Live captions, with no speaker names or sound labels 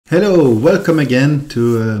Hello, welcome again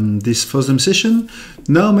to this FOSDEM session.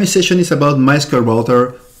 Now my session is about MySQL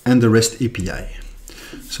Router and the REST API.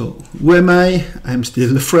 So who am I? I'm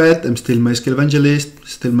still Fred, I'm still MySQL evangelist,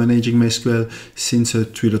 still managing MySQL since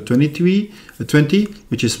 3.20,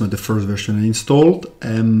 which is the first version I installed.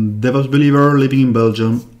 I'm DevOps believer, living in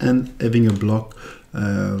Belgium and having a blog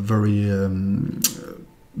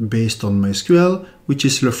based on MySQL, which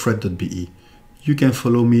is lefred.be. You can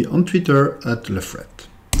follow me on Twitter at lefred.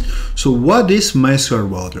 So what is MySQL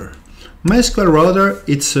Router? MySQL Router,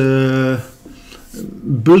 it's a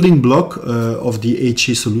building block of the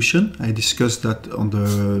HA solution. I discussed that on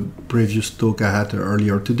the previous talk I had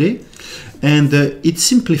earlier today. And it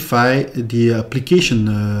simplifies the application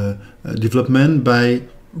development by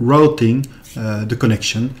routing the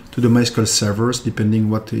connection to the MySQL servers, depending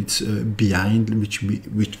what it's behind, which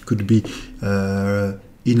could be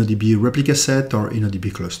InnoDB replica set or InnoDB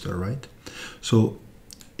cluster, right? So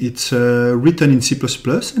it's written in C++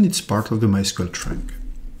 and it's part of the MySQL trunk.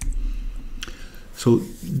 So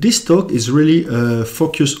this talk is really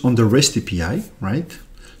focused on the REST API, right?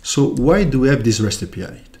 So why do we have this REST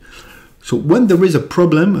API? So when there is a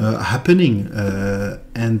problem happening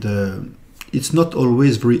and it's not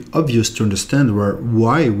always very obvious to understand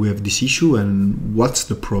why we have this issue and what's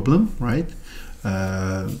the problem, right?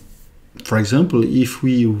 For example, if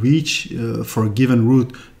we reach for a given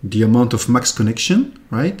route the amount of max connection,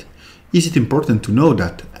 right? Is it important to know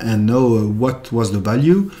that and know what was the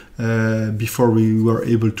value before we were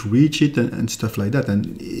able to reach it and stuff like that?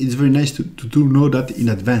 And it's very nice to know that in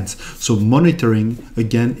advance. So monitoring,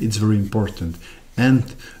 again, it's very important.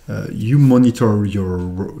 And you monitor your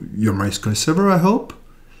MySQL server, I hope.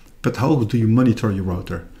 But how do you monitor your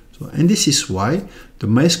router? And this is why the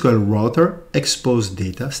MySQL Router exposes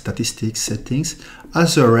data, statistics, settings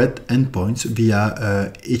as a RED endpoints via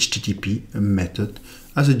HTTP method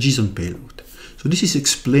as a JSON payload. So this is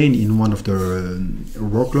explained in one of the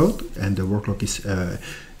workload, and the workload is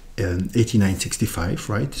 8965,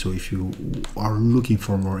 right? So if you are looking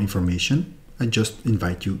for more information, I just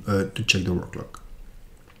invite you to check the workload.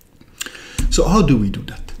 So how do we do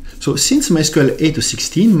that? So since MySQL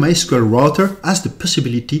 8.16, MySQL Router has the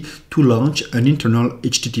possibility to launch an internal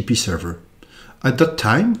HTTP server. At that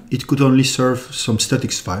time, it could only serve some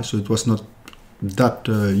statics files, so it was not that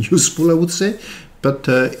useful, I would say, but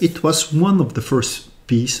it was one of the first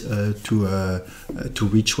pieces to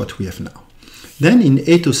reach what we have now. Then in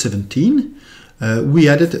 8.17, we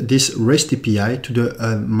added this REST API to the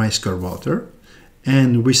MySQL Router,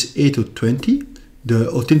 and with 8.20,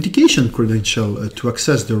 the authentication credential to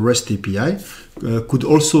access the REST API could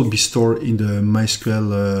also be stored in the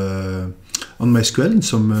MySQL on MySQL in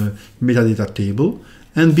some metadata table.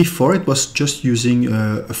 And before it was just using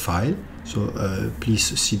a file. So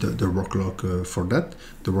please see the work log for that.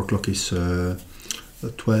 The work log is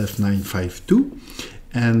 12952,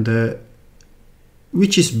 and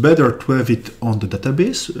which is better to have it on the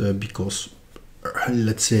database because.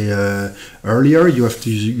 Let's say earlier you have to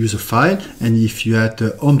use a file, and if you had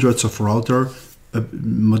hundreds of routers,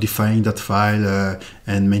 modifying that file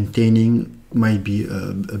and maintaining might be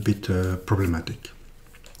a bit problematic.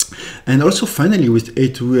 And also finally with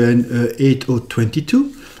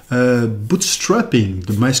 8.022, bootstrapping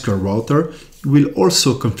the MySQL Router will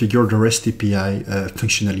also configure the REST API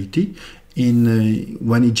functionality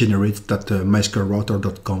when it generates that MySQL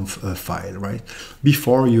router.conf file, right?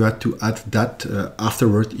 Before you had to add that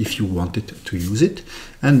afterward if you wanted to use it,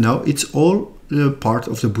 and now it's all part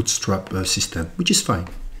of the bootstrap system, which is fine.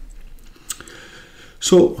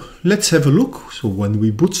 So let's have a look. So when we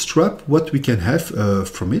bootstrap, what we can have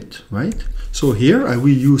from it, right? So here I will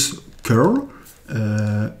use curl,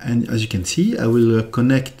 and as you can see, I will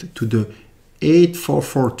connect to the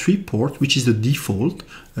 8443 port, which is the default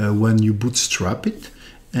when you bootstrap it,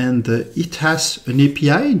 and it has an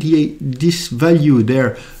API. This value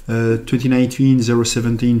there,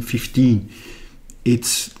 2019/017/15,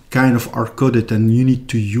 it's kind of hard-coded, and you need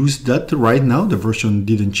to use that right now. The version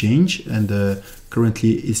didn't change, and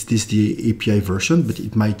currently is this the API version, but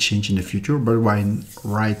it might change in the future. But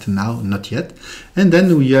right now, not yet. And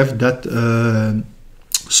then we have that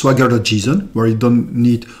swagger.json, where you don't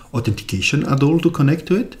need authentication at all to connect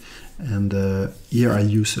to it. And here I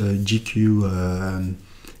use GQ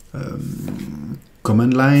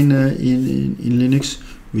command line in Linux,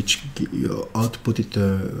 which output it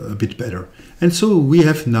a bit better. And so we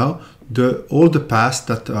have now all the paths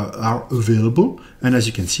that are available. And as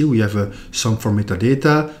you can see, we have some for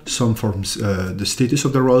metadata, some from the status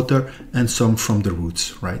of the router, and some from the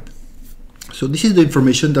routes, right? So this is the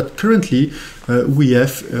information that currently we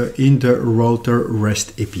have in the Router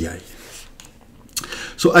REST API.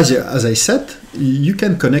 So as I said, you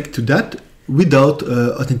can connect to that without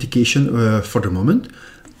authentication for the moment.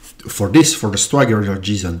 For this, for the Swagger or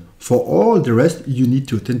JSON. For all the rest, you need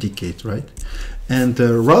to authenticate, right? And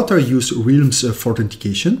router use realms for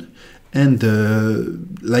authentication. And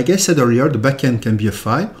like I said earlier, the backend can be a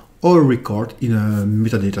file or a record in a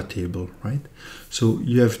metadata table, right? So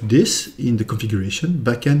you have this in the configuration,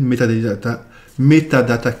 backend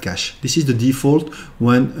metadata cache. This is the default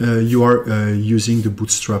when you are using the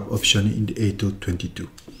bootstrap option in the 8.22.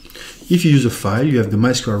 If you use a file, you have the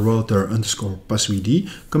MySQL Router _passwd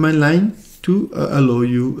command line to allow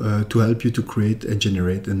you to help you to create and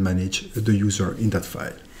generate and manage the user in that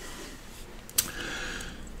file.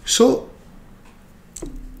 So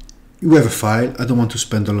we have a file. I don't want to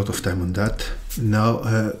spend a lot of time on that. Now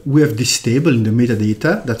we have this table in the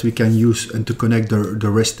metadata that we can use and to connect the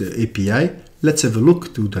REST API. Let's have a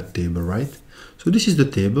look to that table, right? So this is the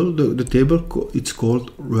table. The table, it's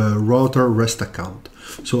called Router REST account.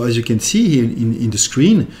 So as you can see here in the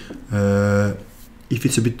screen, if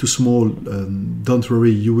it's a bit too small, don't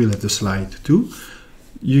worry, you will have the slide too.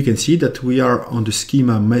 You can see that we are on the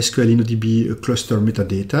schema MySQL InnoDB cluster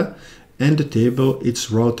metadata, and the table,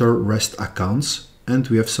 it's router REST accounts, and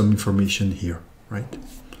we have some information here, right?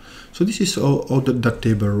 So this is how that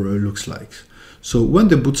table looks like. So when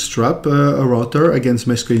the bootstrap a router against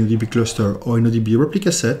MySQL InnoDB cluster or InnoDB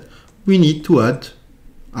replica set, we need to add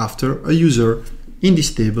after a user in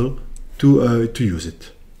this table to use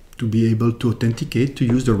it, to be able to authenticate to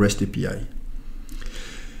use the REST API.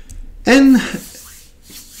 And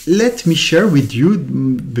let me share with you,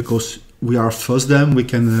 because we are FOSDEM, we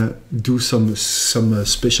can do some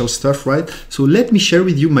special stuff, right? So let me share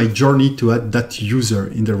with you my journey to add that user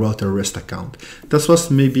in the router REST account. That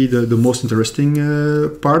was maybe the most interesting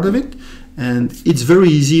part of it, and it's very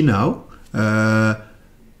easy now,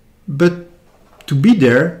 but to be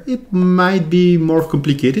there, it might be more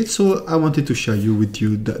complicated, so I wanted to share with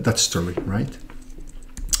you that story, right?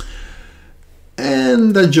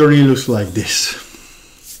 And the journey looks like this.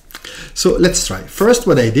 So let's try. First,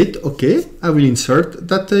 what I did, okay, I will insert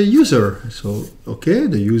that user. So, okay,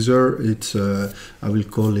 the user, it's, I will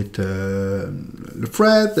call it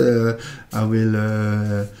Fred. I will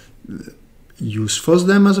use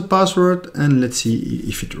FOSDEM as a password, and let's see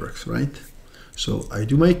if it works, right? So I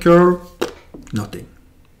do my curl, nothing.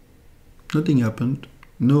 Nothing happened,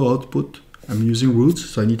 no output. I'm using roots,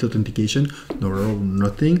 so I need authentication, no,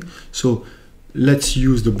 nothing. So let's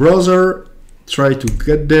use the browser, try to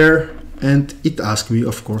get there. And it asks me,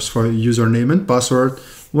 of course, for username and password.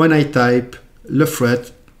 When I type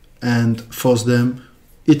Lefred and FOSDEM,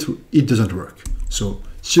 it doesn't work. So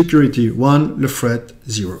security 1, Lefred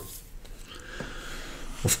 0.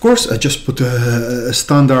 Of course, I just put a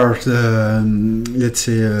standard, let's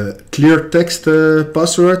say, a clear text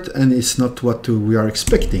password, and it's not what we are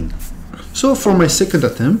expecting. So for my second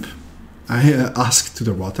attempt, I asked to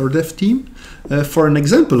the router dev team for an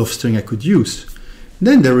example of string I could use.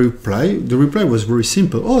 Then the reply was very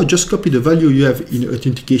simple. Oh, just copy the value you have in the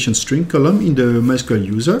authentication string column in the MySQL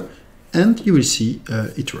user, and you will see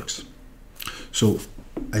it works. So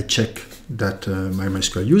I check that my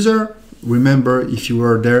MySQL user. Remember, if you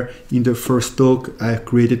were there in the first talk, I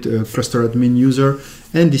created a cluster admin user,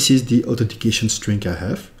 and this is the authentication string I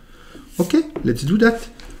have. Okay, let's do that.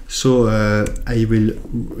 So I will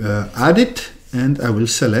add it, and I will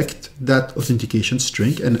select that authentication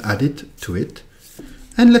string and add it to it.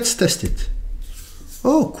 And let's test it.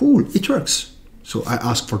 Oh, cool, it works. So I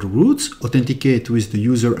ask for the roots, authenticate with the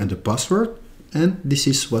user and the password, and this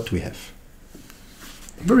is what we have.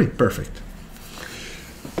 Very perfect.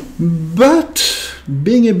 But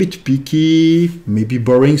being a bit picky, maybe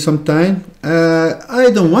boring sometimes,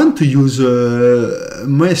 I don't want to use a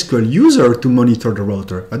MySQL user to monitor the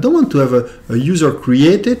router. I don't want to have a user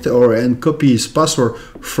created and copy his password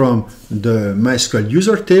from the MySQL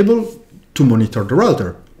user table to monitor the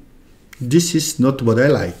router. This is not what I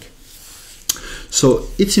like. So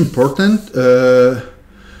it's important to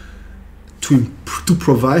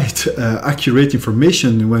provide accurate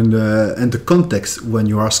information when and the context when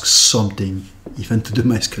you ask something, even to the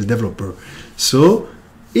MySQL developer. So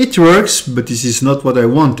it works, but this is not what I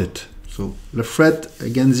wanted. So Lefred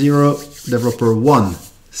again 0, developer 1,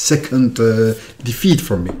 second defeat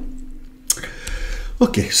for me.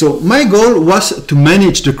 Okay, so my goal was to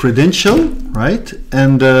manage the credential, right?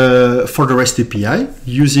 And for the REST API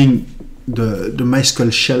using the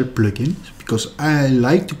MySQL Shell plugin, because I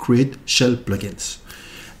like to create Shell plugins.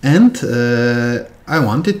 And I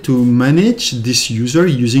wanted to manage this user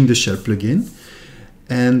using the Shell plugin.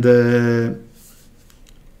 And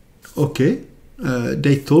okay,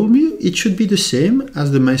 they told me it should be the same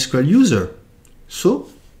as the MySQL user. So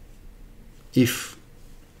if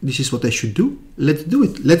this is what I should do, let's do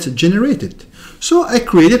it. Let's generate it. So I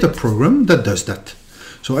created a program that does that.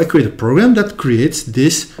 So I create a program that creates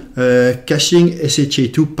this caching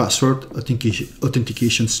SHA-2 password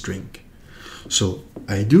authentication string. So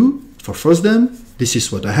I do for FOSDEM, this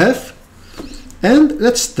is what I have. And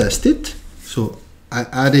let's test it. So I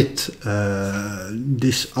added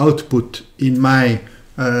this output in my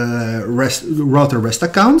router REST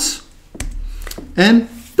accounts, and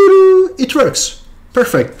it works.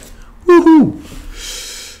 Perfect. Woohoo!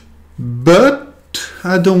 But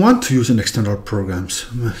I don't want to use an external programs.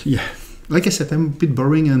 Yeah, like I said, I'm a bit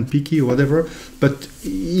boring and picky or whatever, but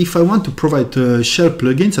if I want to provide shell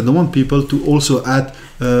plugins, I don't want people to also add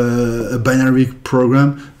a binary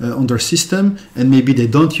program on their system, and maybe they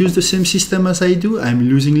don't use the same system as I do. I'm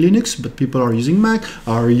using Linux, but people are using Mac,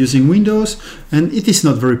 are using Windows, and it is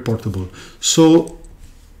not very portable. So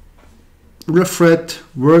Refred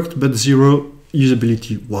worked, but 0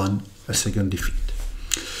 usability, 1 a second defeat.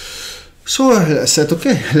 So I said,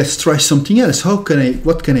 okay, let's try something else. What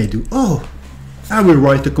can I do? Oh, I will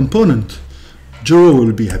write a component. Joe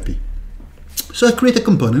will be happy. So I create a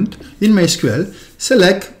component in MySQL,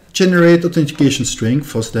 select generate authentication string,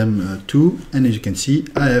 FOSDEM 2, and as you can see,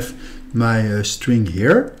 I have my string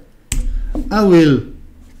here. I will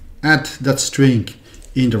add that string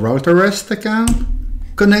in the router REST account,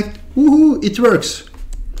 connect, woohoo, it works.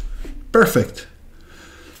 Perfect.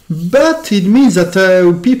 But it means that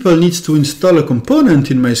people need to install a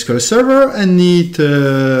component in MySQL server and need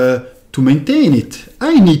to maintain it.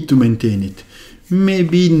 I need to maintain it.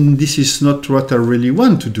 Maybe this is not what I really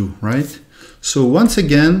want to do, right? So once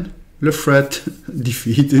again, Lefred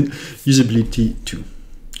defeated usability 2.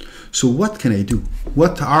 So what can I do?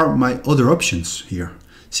 What are my other options here?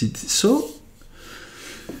 See, so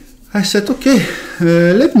I said, okay,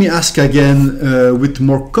 let me ask again with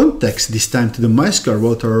more context this time to the MySQL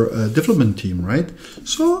Router development team, right?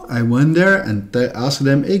 So I went there and I asked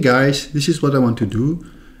them, hey guys, this is what I want to do.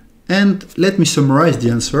 And let me summarize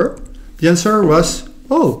the answer. The answer was,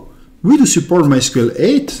 oh, we do support MySQL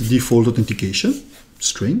 8 default authentication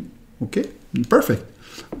string. Okay, perfect.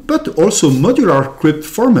 But also modular crypt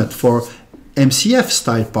format for MCF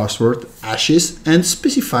style password, hashes, and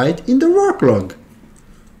specified in the work log.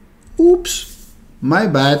 Oops, my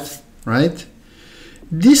bad, right?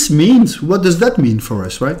 This means, what does that mean for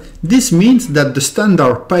us, right? This means that the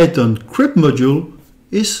standard Python crypt module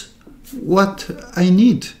is what I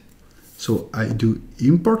need. So I do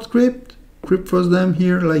import crypt FOSDEM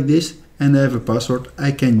here like this, and I have a password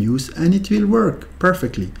I can use and it will work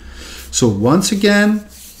perfectly. So once again,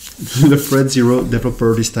 the Fred 0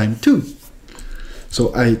 developer this time too.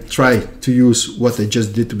 So I try to use what I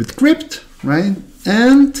just did with crypt, right?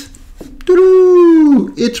 And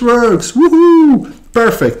it works, woohoo,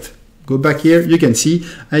 perfect. Go back here, you can see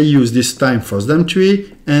I use this time FOSDEM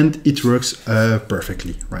tree and it works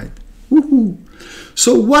perfectly, right? Woohoo.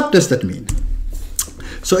 So what does that mean?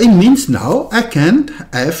 So it means now I can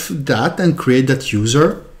have that and create that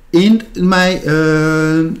user in my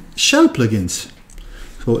shell plugins.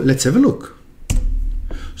 So let's have a look.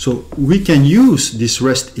 So we can use this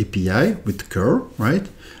REST API with curl, right?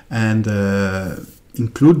 And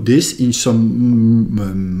include this in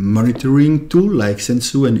some monitoring tool like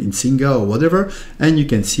Sensu and Insinga or whatever, and you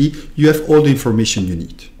can see you have all the information you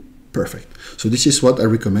need. Perfect. So this is what I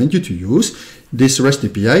recommend you to use, this REST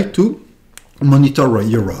API to monitor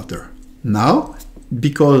your router. Now,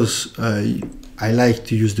 because I like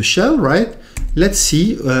to use the shell, right? Let's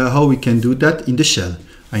see how we can do that in the shell.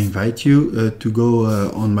 I invite you to go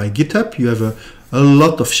on my GitHub. You have a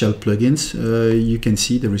lot of shell plugins. You can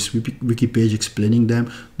see there is wiki page explaining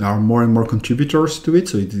them. There are more and more contributors to it,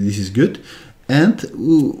 so this is good. And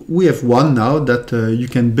we have one now that you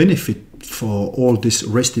can benefit for all this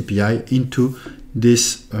REST API into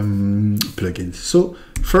this plugin. So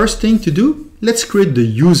first thing to do, let's create the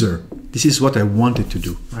user. This is what I wanted to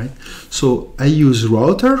do, right? So I use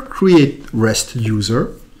router, create REST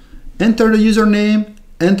user, enter the username,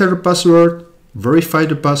 enter the password, verify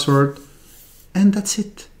the password, and that's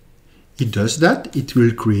it. It does that. It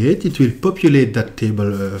will create, it will populate that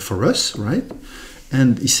table for us, right?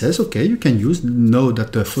 And it says, okay, you can know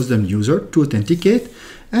that the FOSDEM user to authenticate,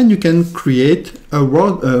 and you can create a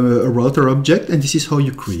router object, and this is how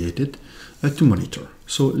you create it to monitor.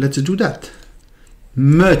 So let's do that.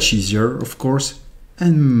 Much easier, of course,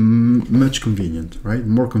 and much convenient, right?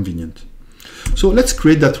 More convenient. So let's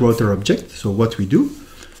create that router object. So what we do,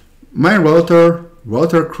 my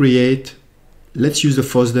router create, let's use the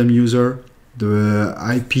FOSDEM user, the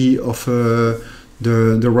IP of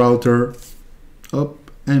the router up,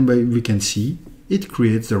 and we can see it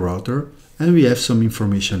creates the router, and we have some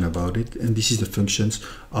information about it, and this is the functions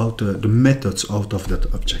out, the methods out of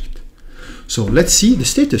that object. So let's see the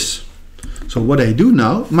status. So what I do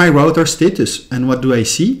now, my router status, and what do I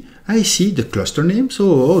see? I see the cluster name.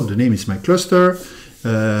 So the name is my cluster.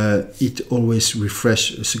 It always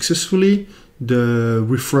refresh successfully. The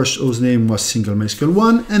refresh host name was single MySQL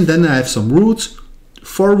 1, and then I have some routes,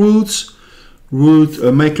 4 routes.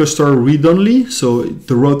 Route my cluster read only. So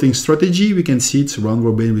the routing strategy, we can see it's round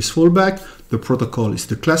robin with fallback. The protocol is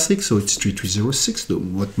the classic, so it's 3306,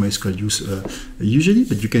 what MySQL use usually.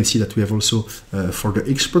 But you can see that we have also for the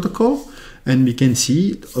X protocol, and we can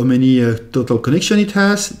see how many total connection it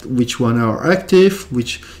has, which one are active,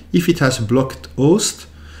 which if it has blocked host,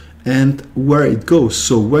 and where it goes.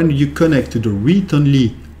 So when you connect to the read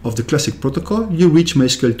only of the classic protocol, you reach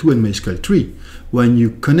MySQL 2 and MySQL 3. When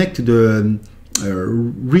you connect to the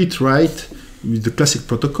read-write with the classic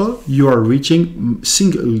protocol, you are reaching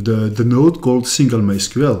the node called single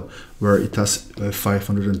MySQL, where it has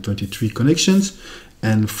 523 connections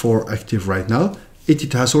and 4 active right now.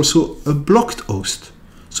 It has also a blocked host.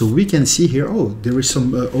 So we can see here, oh, there is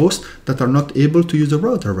some hosts that are not able to use the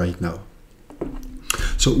router right now.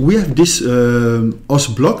 So we have this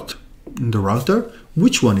host blocked in the router.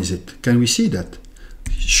 Which one is it? Can we see that?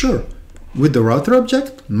 Sure. With the router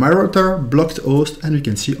object, my router blocked host, and we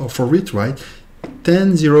can see, oh, for read write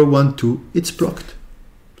 10.0.1.2, it's blocked.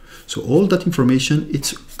 So all that information,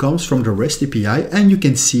 it comes from the REST API, and you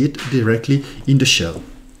can see it directly in the shell.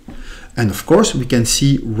 And of course, we can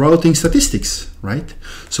see routing statistics, right?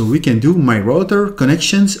 So we can do my router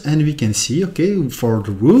connections, and we can see, okay, for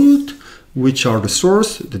the route, which are the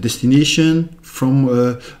source, the destination, from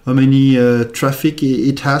how many traffic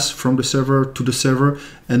it has from the server to the server,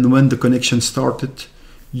 and when the connection started.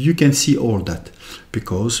 You can see all that,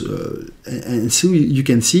 because and so you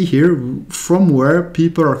can see here from where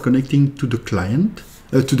people are connecting to the client,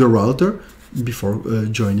 to the router before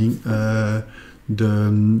joining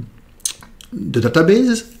the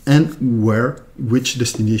database, and which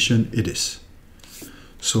destination it is.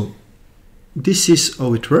 So this is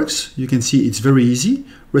how it works. You can see it's very easy.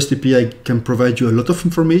 REST API can provide you a lot of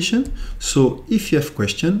information. So if you have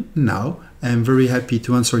question now, I'm very happy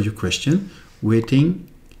to answer your question, waiting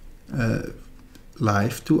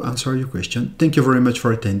live to answer your question. Thank you very much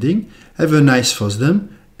for attending. Have a nice FOSDEM,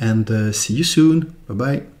 and see you soon.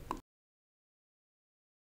 Bye-bye.